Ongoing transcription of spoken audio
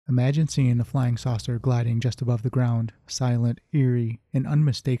Imagine seeing a flying saucer gliding just above the ground, silent, eerie, and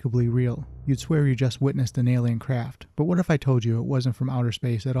unmistakably real. You'd swear you just witnessed an alien craft, but what if I told you it wasn't from outer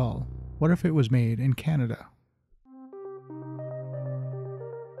space at all? What if it was made in Canada?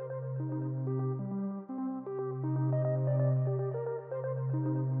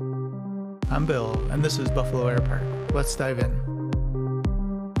 I'm Bill, and this is Buffalo Air Park. Let's dive in.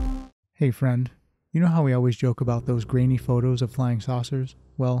 Hey friend, you know how we always joke about those grainy photos of flying saucers?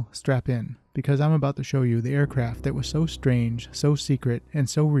 Well, strap in, because I'm about to show you the aircraft that was so strange, so secret, and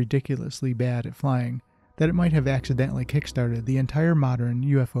so ridiculously bad at flying that it might have accidentally kickstarted the entire modern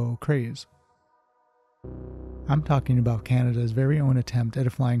UFO craze. I'm talking about Canada's very own attempt at a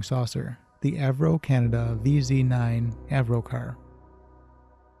flying saucer, the Avro Canada VZ9 Avrocar.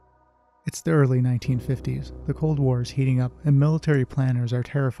 It's the early 1950s, the Cold War is heating up, and military planners are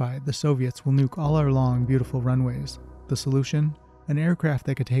terrified the Soviets will nuke all our long, beautiful runways. The solution? An aircraft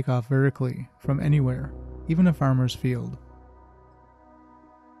that could take off vertically, from anywhere, even a farmer's field.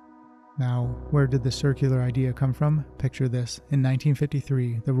 Now, where did this circular idea come from? Picture this. In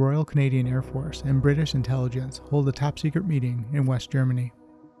 1953, the Royal Canadian Air Force and British intelligence hold a top-secret meeting in West Germany.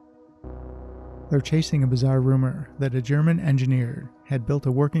 They're chasing a bizarre rumor that a German engineer had built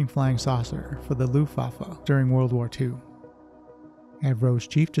a working flying saucer for the Luftwaffe during World War II. Avro's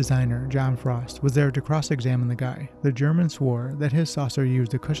chief designer, John Frost, was there to cross-examine the guy. The German swore that his saucer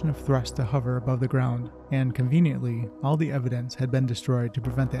used a cushion of thrust to hover above the ground, and conveniently, all the evidence had been destroyed to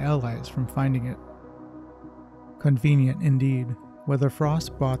prevent the Allies from finding it. Convenient indeed. Whether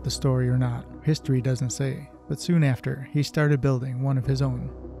Frost bought the story or not, history doesn't say, but soon after, he started building one of his own.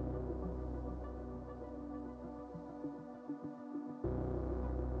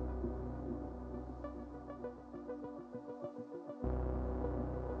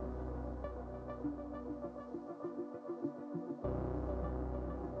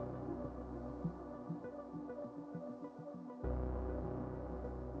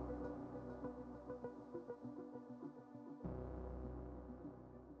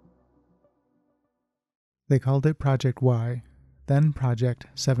 They called it Project Y, then Project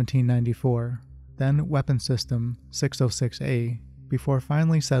 1794, then Weapon System 606A, before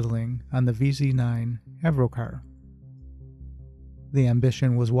finally settling on the VZ9 Avrocar. The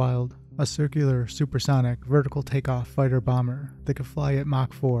ambition was wild, a circular, supersonic, vertical takeoff fighter-bomber that could fly at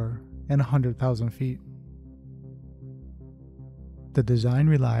Mach 4 and 100,000 feet. The design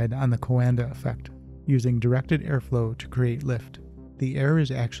relied on the Coanda effect, using directed airflow to create lift. The air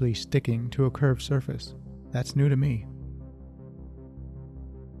is actually sticking to a curved surface. That's new to me.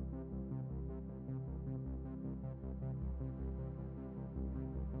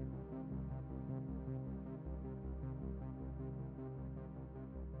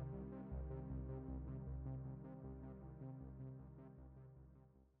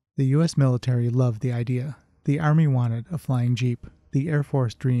 The US military loved the idea. The Army wanted a flying Jeep. The Air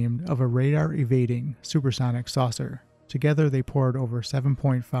Force dreamed of a radar-evading supersonic saucer. Together they poured over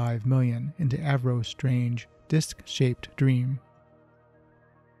 $7.5 million into Avro's strange, disc-shaped dream.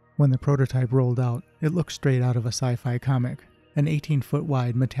 When the prototype rolled out, it looked straight out of a sci-fi comic, an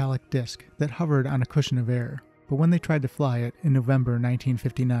 18-foot-wide metallic disc that hovered on a cushion of air. But when they tried to fly it in November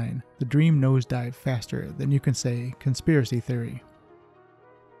 1959, the dream nosedived faster than you can say conspiracy theory.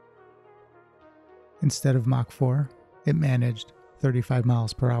 Instead of Mach 4, it managed 35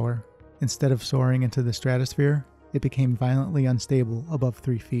 miles per hour. Instead of soaring into the stratosphere, it became violently unstable above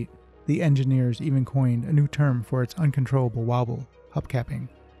 3 feet. The engineers even coined a new term for its uncontrollable wobble, hubcapping,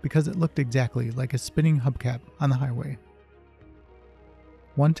 because it looked exactly like a spinning hubcap on the highway.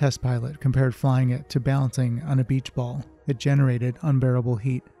 One test pilot compared flying it to balancing on a beach ball. It generated unbearable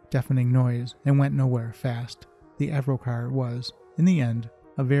heat, deafening noise, and went nowhere fast. The Avrocar was, in the end,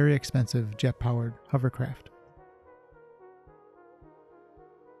 a very expensive jet-powered hovercraft.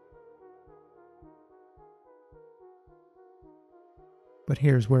 But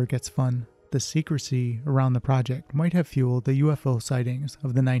here's where it gets fun. The secrecy around the project might have fueled the UFO sightings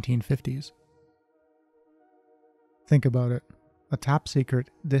of the 1950s. Think about it. A top-secret,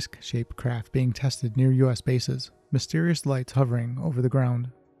 disc-shaped craft being tested near US bases, mysterious lights hovering over the ground.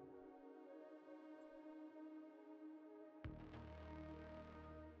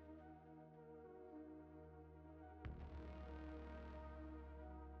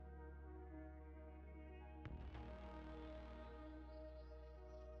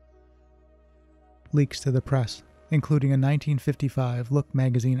 Leaks to the press, including a 1955 Look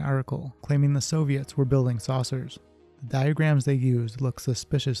magazine article claiming the Soviets were building saucers. The diagrams they used look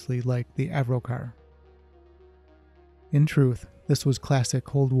suspiciously like the Avrocar. In truth, this was classic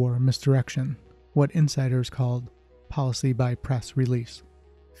Cold War misdirection, what insiders called policy by press release.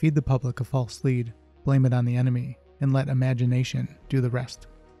 feed the public a false lead, blame it on the enemy, and let imagination do the rest.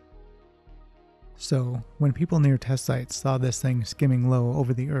 So, when people near test sites saw this thing skimming low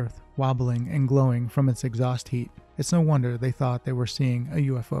over the earth, wobbling and glowing from its exhaust heat, it's no wonder they thought they were seeing a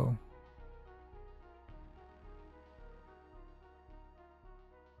UFO.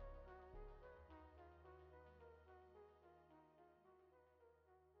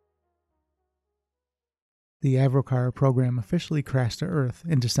 The Avrocar program officially crashed to Earth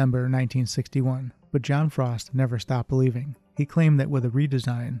in December 1961, but John Frost never stopped believing. He claimed that with a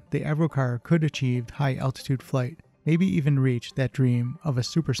redesign, the Avrocar could achieve high-altitude flight, maybe even reach that dream of a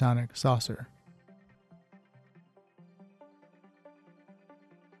supersonic saucer.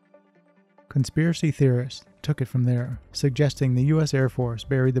 Conspiracy theorists took it from there, suggesting the US Air Force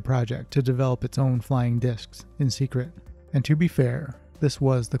buried the project to develop its own flying discs in secret. And to be fair, this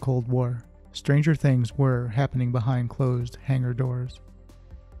was the Cold War. Stranger things were happening behind closed hangar doors.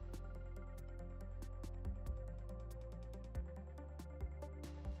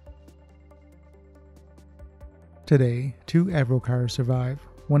 Today, 2 Avrocars survive,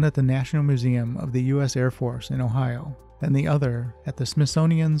 one at the National Museum of the U.S. Air Force in Ohio, and the other at the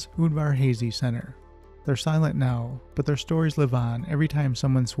Smithsonian's Udvar-Hazy Center. They're silent now, but their stories live on every time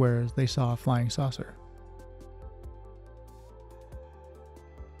someone swears they saw a flying saucer.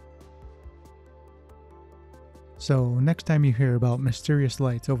 So, next time you hear about mysterious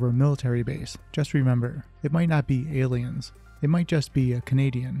lights over a military base, just remember, it might not be aliens. It might just be a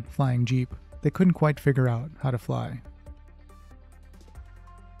Canadian flying Jeep that couldn't quite figure out how to fly.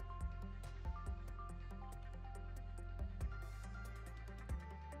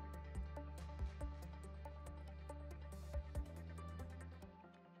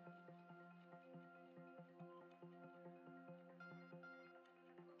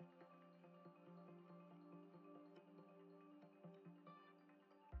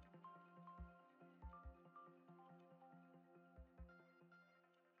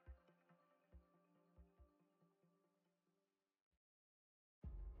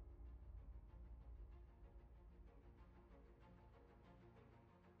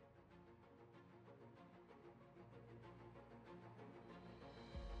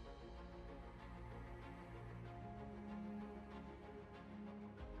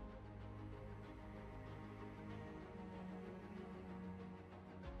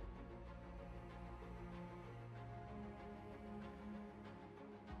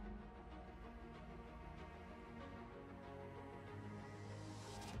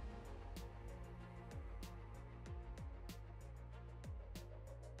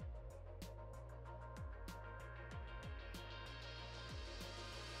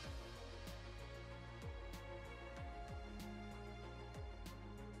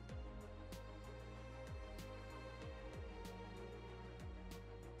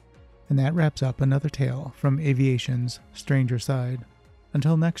 And that wraps up another tale from aviation's stranger side.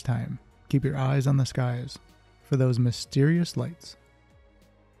 Until next time, keep your eyes on the skies for those mysterious lights.